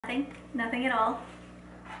Nothing at all.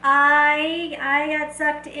 I got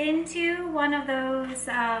sucked into one of those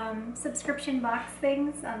subscription box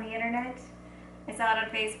things on the internet. I saw it on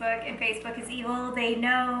Facebook, and Facebook is evil. They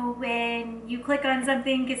know when you click on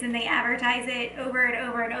something because then they advertise it over and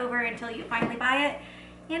over and over until you finally buy it,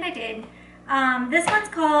 and I did. This one's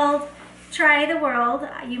called Try the World.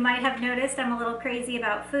 You might have noticed I'm a little crazy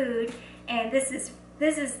about food, and this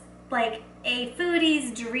is like a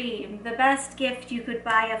foodie's dream. The best gift you could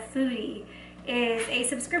buy a foodie is a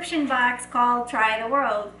subscription box called Try the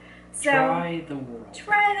World. So, Try the World.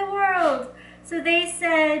 Try the World. So they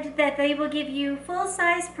said that they will give you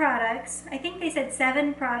full-size products. I think they said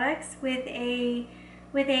 7 products with a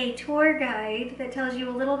tour guide that tells you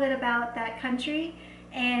a little bit about that country,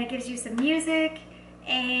 and it gives you some music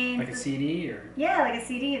and like a CD or yeah, like a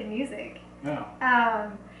CD of music. Oh.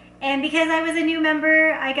 And because I was a new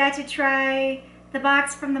member, I got to try the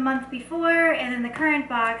box from the month before and then the current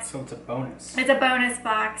box. So it's a bonus. It's a bonus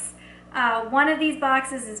box. One of these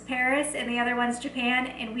boxes is Paris and the other one's Japan,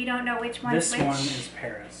 and we don't know which one's which. This one is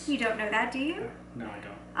Paris. You don't know that, do you? No, I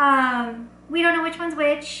don't. We don't know which one's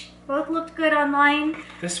which. Both looked good online.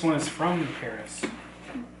 This one is from Paris.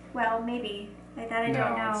 Well, maybe. I don't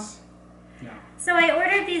know. No. So I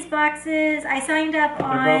ordered these boxes. I signed up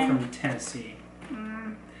on... They're both from Tennessee.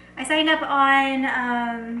 I signed up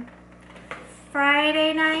on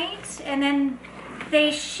Friday night, and then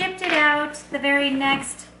they shipped it out the very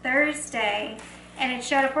next Thursday, and it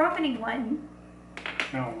showed up for opening one.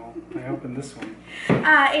 Oh, well, I opened this one.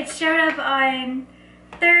 It showed up on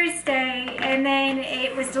Thursday, and then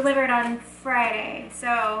it was delivered on Friday,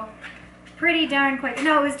 so pretty darn quick.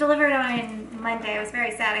 No, it was delivered on Monday. I was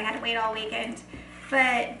very sad. I had to wait all weekend,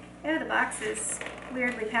 but oh, the box is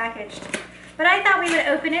weirdly packaged. But I thought we would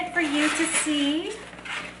open it for you to see.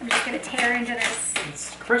 I'm just going to tear into this.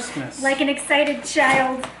 It's Christmas. Like an excited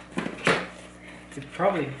child. It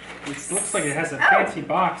looks like it has a fancy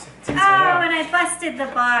box if it's inside out. And I busted the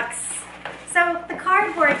box. So the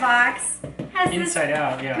cardboard box has inside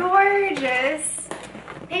out, yeah. Gorgeous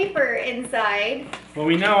paper inside. Well,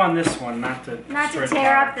 we know on this one not to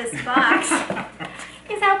tear up this box.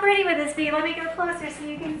 Because how pretty would this be? Let me go closer so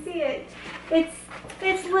you can see it.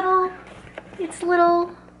 It's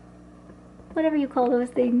little, whatever you call those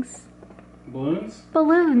things. Balloons?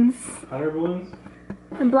 Balloons. Hot air balloons?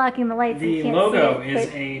 I'm blocking the lights. The logo is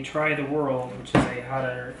a Try the World, which is a hot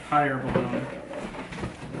air balloon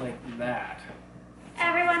like that.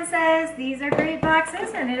 Everyone says these are great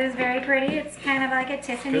boxes, and it is very pretty. It's kind of like a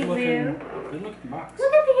Tiffany blue. Good looking box.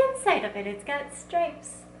 Look at the inside of it. It's got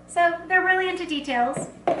stripes. So they're really into details.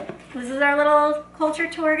 This is our little culture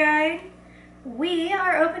tour guide. We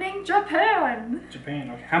are opening Japan.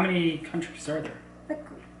 Japan. Okay. How many countries are there?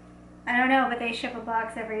 I don't know, but they ship a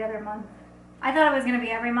box every other month. I thought it was going to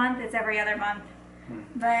be every month. It's every other month.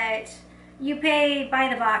 But you pay by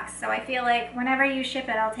the box, so I feel like whenever you ship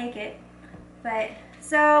it, I'll take it. But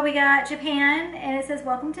so we got Japan, and it says,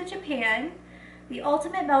 "Welcome to Japan, the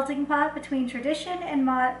ultimate melting pot between tradition and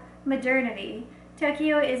modernity.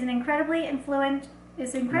 Tokyo is incredibly influenced.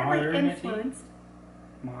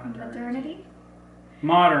 Modernity.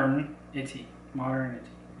 Modernity.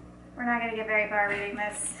 We're not going to get very far reading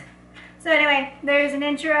this. So anyway, there's an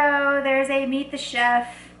intro, there's a meet the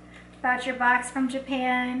chef, about your box from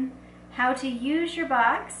Japan, how to use your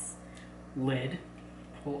box. Lid.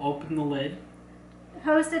 We'll open the lid.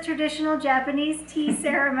 Host a traditional Japanese tea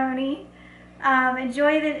ceremony.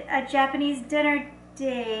 Enjoy a Japanese dinner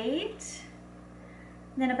date.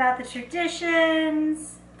 And then about the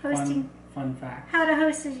traditions. Fun fact. How to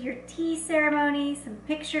host your tea ceremony, some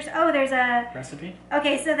pictures. Oh, there's a recipe.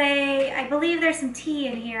 Okay, so I believe there's some tea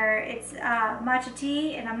in here. It's matcha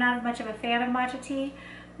tea, and I'm not much of a fan of matcha tea,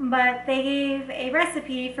 but they gave a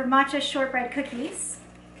recipe for matcha shortbread cookies.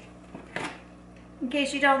 In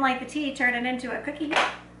case you don't like the tea, turn it into a cookie.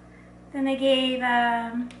 Then they gave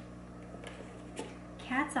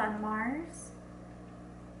Cats on Mars.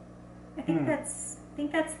 I think that's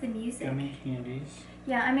the music. Gummy candies.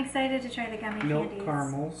 Yeah, I'm excited to try the gummy Milk candies.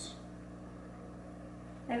 caramels.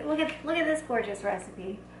 Look at this gorgeous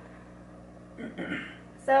recipe.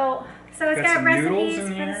 So it's got recipes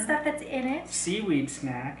for the stuff that's in it. Seaweed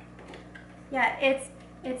snack. Yeah,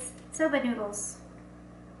 it's soba noodles.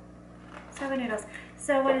 Soba noodles.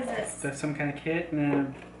 So what is this? That's some kind of kit, and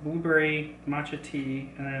then blueberry matcha tea,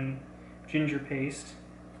 and then ginger paste.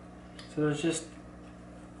 So there's just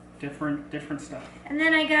different stuff. And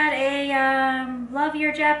then I got a Love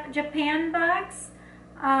Your Japan box.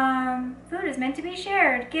 Food is meant to be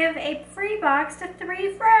shared. Give a free box to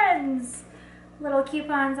 3 friends. little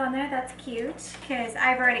coupons on there. That's cute because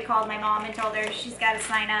I've already called my mom and told her she's got to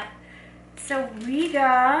sign up. So we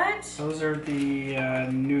got... Those are the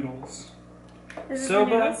noodles. This is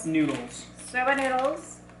Soba the noodles. Soba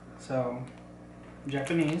noodles. So,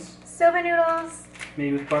 Japanese. Soba noodles.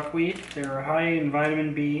 Made with buckwheat. They're high in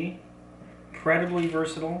vitamin B. Incredibly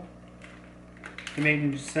versatile. They're made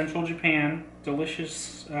in central Japan.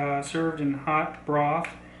 Delicious, served in hot broth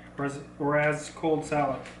or as cold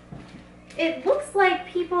salad. It looks like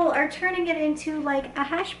people are turning it into like a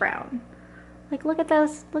hash brown. Like look at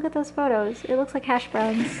those photos. It looks like hash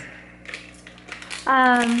browns.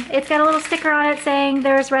 It's got a little sticker on it saying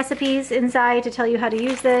there's recipes inside to tell you how to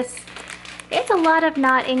use this. It's a lot of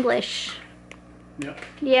not English. Yep.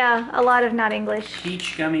 Yeah, a lot of not English.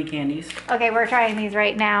 Peach gummy candies. Okay, we're trying these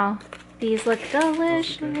right now. These look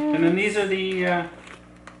delicious. And then these are the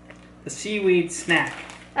seaweed snack.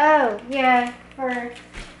 Oh, yeah, for...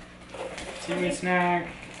 Seaweed snack.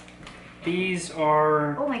 These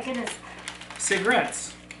are... Oh my goodness.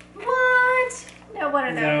 Cigarettes. What? No, what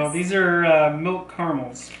are those? No, these are milk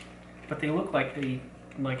caramels. But they look like a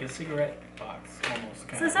cigarette box almost.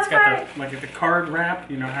 So it's far, got the card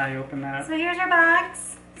wrap. You know how you open that? So here's our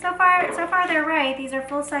box. So far they're right. These are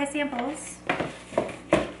full-size samples.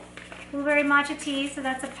 Blueberry matcha tea, so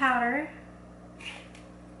that's a powder.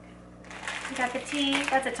 We got the tea.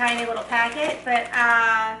 That's a tiny little packet, but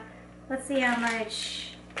let's see how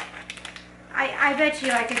much. I bet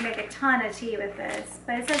you I could make a ton of tea with this,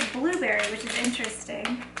 but it says blueberry, which is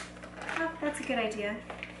interesting. Oh, that's a good idea.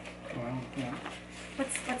 Well, yeah.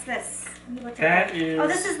 What's this? Let me look That at is. Oh,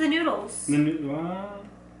 this is the noodles. I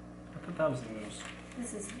thought that was the noodles.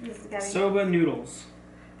 This is gotta be. Soba noodles.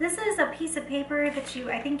 This is a piece of paper that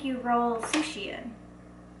I think you roll sushi in.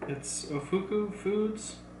 It's Ofuku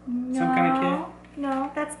Foods. No, Some kind of kit.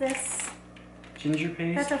 No, that's this. Ginger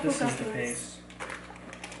paste. That's Ofuku This is the Foods. paste.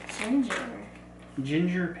 Ginger.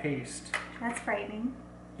 Ginger paste. That's frightening.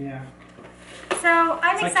 Yeah. So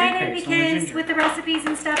I'm It's like excited toothpaste, only because ginger. with the recipes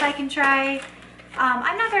and stuff I can try.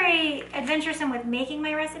 I'm not very adventuresome with making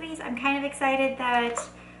my recipes. I'm kind of excited that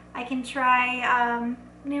I can try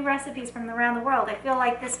new recipes from around the world. I feel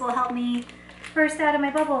like this will help me burst out of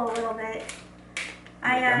my bubble a little bit.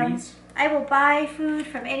 I will buy food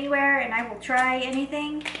from anywhere and I will try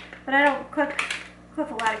anything, but I don't cook a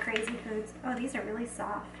lot of crazy foods. Oh, these are really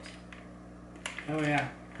soft. Oh yeah,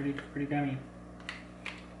 pretty gummy.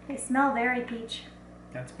 They smell very peach.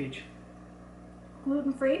 That's peach.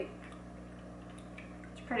 Gluten-free.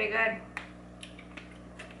 It's pretty good.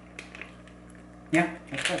 Yeah,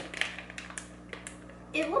 that's good.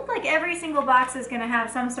 It looked like every single box is going to have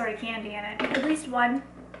some sort of candy in it. At least one.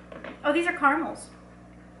 Oh, these are caramels.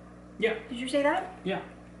 Yeah. Did you say that? Yeah.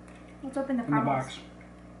 Let's open the In the caramels. box.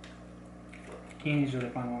 Candies are the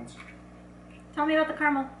fun ones. Tell me about the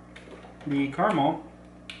caramel. The caramel,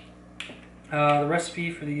 the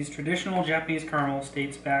recipe for these traditional Japanese caramels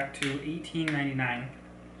dates back to 1899,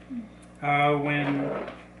 when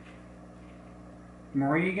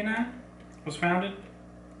Morinaga was founded.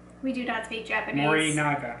 We do not speak Japanese.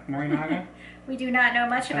 Morinaga. We do not know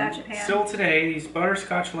much about Japan. Still today, these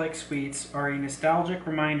butterscotch-like sweets are a nostalgic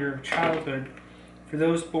reminder of childhood for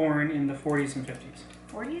those born in the 40s and 50s.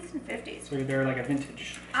 40s and 50s. So they're like a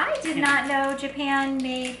vintage. I did not know Japan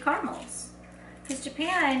made caramels. Because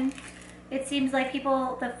Japan, it seems like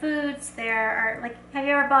the foods there are like, have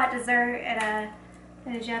you ever bought dessert at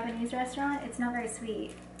a Japanese restaurant? It's not very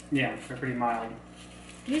sweet. Yeah, they're pretty mild.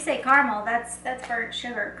 If you say caramel, that's burnt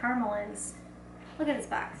sugar. Caramel is, look at this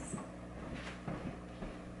box.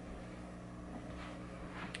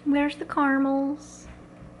 Where's the caramels?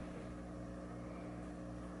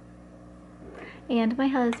 And my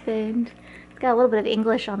husband. It's got a little bit of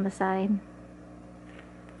English on the side.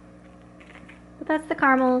 But that's the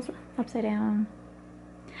caramels upside down.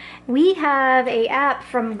 We have an app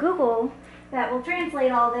from Google that will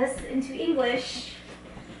translate all this into English.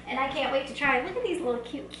 And I can't wait to try it. Look at these little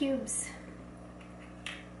cute cubes.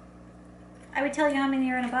 I would tell you how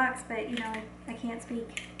many are in a box, but you know, I can't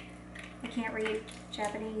speak. I can't read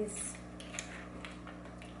Japanese.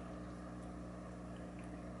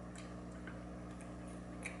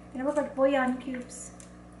 They look like bouillon cubes.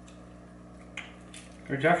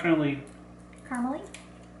 They're definitely, Caramely?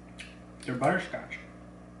 they're butterscotch.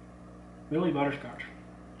 Really butterscotch.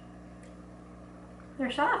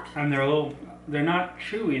 They're soft. And they're not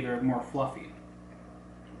chewy, they're more fluffy.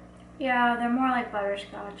 Yeah, they're more like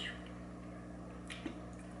butterscotch.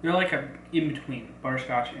 They're like a in-between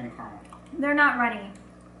butterscotch and caramel. They're not runny.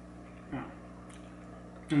 No.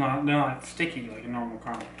 They're not sticky like a normal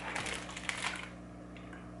caramel.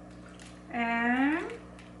 And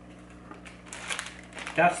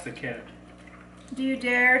That's the kid. Do you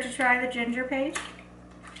dare to try the ginger paste?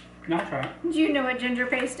 Not try it. Do you know what ginger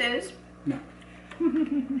paste is? No.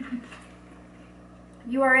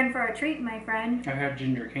 You are in for a treat, my friend. I've had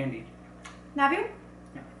ginger candy. Have you?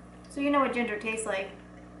 Yeah. So you know what ginger tastes like.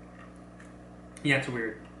 Yeah, it's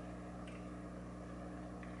weird.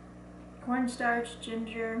 Cornstarch,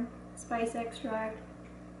 ginger, spice extract.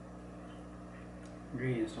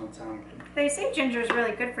 Ingredients don't sound good. They say ginger is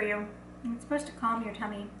really good for you. It's supposed to calm your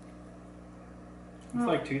tummy. It's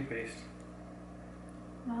like toothpaste.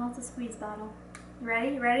 Well, it's a squeeze bottle. You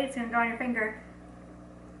ready? You ready? It's going to go on your finger.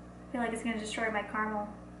 I feel like it's going to destroy my caramel.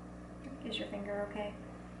 Is your finger okay?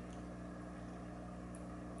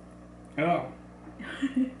 Oh,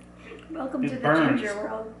 Welcome It to the burns. ginger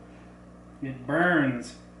world. it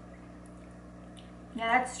burns.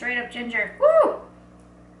 Yeah, that's straight up ginger. Woo!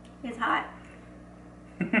 It's hot.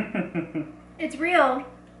 It's real.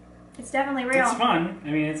 It's definitely real. It's fun. I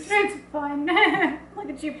mean, it's. It's fun. Look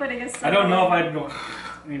at you putting a soda. I don't know if I'd go,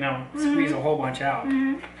 squeeze a whole bunch out.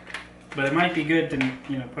 But it might be good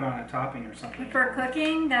to, put on a topping or something. For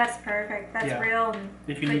cooking, that's perfect. That's Yeah. real. And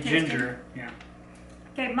If you good need tasting. ginger, yeah.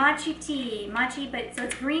 Okay, matcha tea. Matcha, but so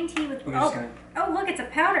it's green tea with. We're just gonna. Oh, look, it's a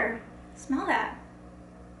powder. Smell that.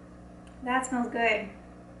 That smells good. It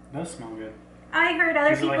does smell good. I heard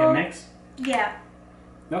other Is it people. like a mix? Yeah.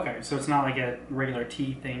 Okay, so it's not like a regular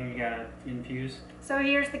tea thing you gotta infuse. So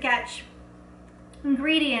here's the catch.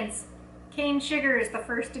 Ingredients. Cane sugar is the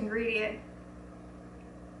first ingredient.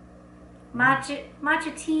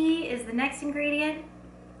 Matcha tea is the next ingredient.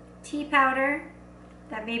 Tea powder.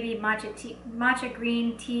 That may be matcha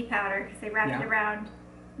green tea powder because they wrapped it around.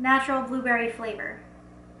 Natural blueberry flavor.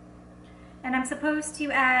 And I'm supposed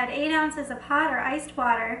to add 8 ounces of hot or iced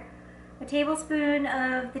water, a tablespoon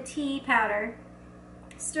of the tea powder.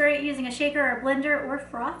 Stir it using a shaker or a blender or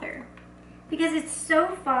frother. Because it's so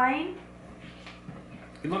fine.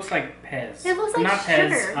 It looks like Pez. It looks like not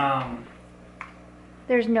sugar. Pez,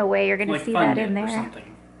 There's no way you're gonna like see Fun that in Dip or there.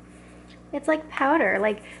 something. It's like powder.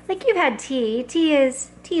 Like you've had tea. Tea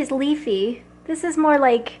is leafy. This is more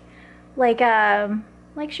like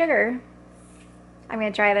sugar. I'm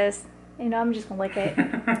gonna try this. I'm just gonna lick it.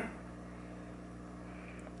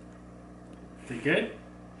 Is it good?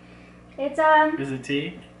 It's Is it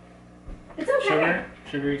tea? it's okay. Sugar?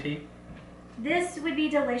 Sugary tea? This would be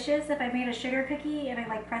delicious if I made a sugar cookie and I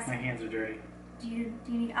like press My it. hands are dirty. Do you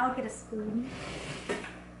need? I'll get a spoon.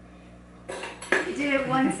 You did it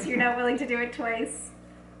once. You're not willing to do it twice.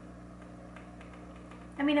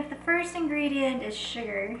 I mean, if the first ingredient is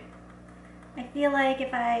sugar, I feel like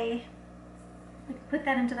if I put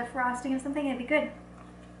that into the frosting of something, it'd be good.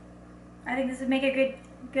 I think this would make a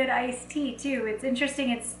good iced tea too. It's interesting.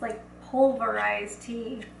 It's like pulverized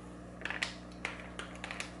tea.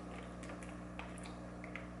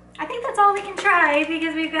 I think that's all we can try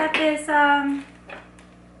because we've got this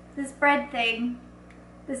this bread thing,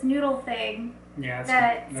 this noodle thing. Yeah,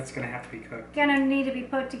 that's gonna have to be cooked. Gonna need to be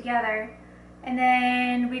put together, and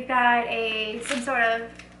then we've got some sort of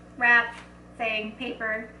wrap thing,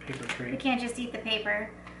 paper. Paper We tray. can't just eat the paper.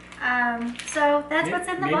 So that's what's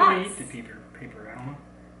in the maybe box. Maybe eat the paper. I don't know.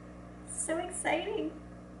 So exciting.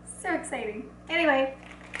 So exciting. Anyway,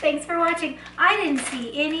 thanks for watching. I didn't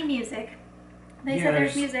see any music. They said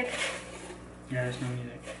there's music. Yeah, there's no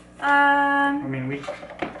music. Um, I mean, we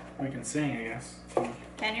can sing, I guess.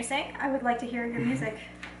 Can you sing? I would like to hear your music.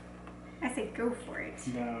 I say go for it.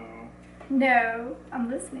 No. No, I'm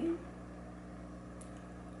listening.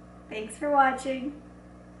 Thanks for watching.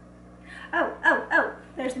 Oh,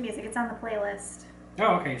 there's the music. It's on the playlist.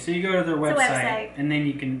 Oh, okay. So you go to their It's a website, website. and then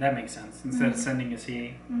you can. That makes sense. Instead of sending a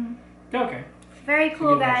CD. Okay. Very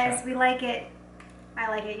cool, Give that a guys. shot. We like it. I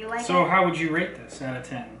like it. You like So it? how would you rate this out of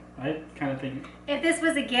 10? I kind of think If this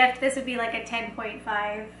was a gift, this would be like a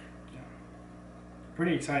 10.5.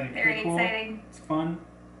 pretty exciting. Very pretty cool. exciting. It's fun.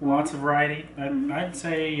 Lots of variety. I'd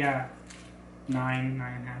say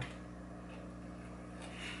 9.5.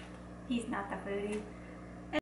 He's not the foodie.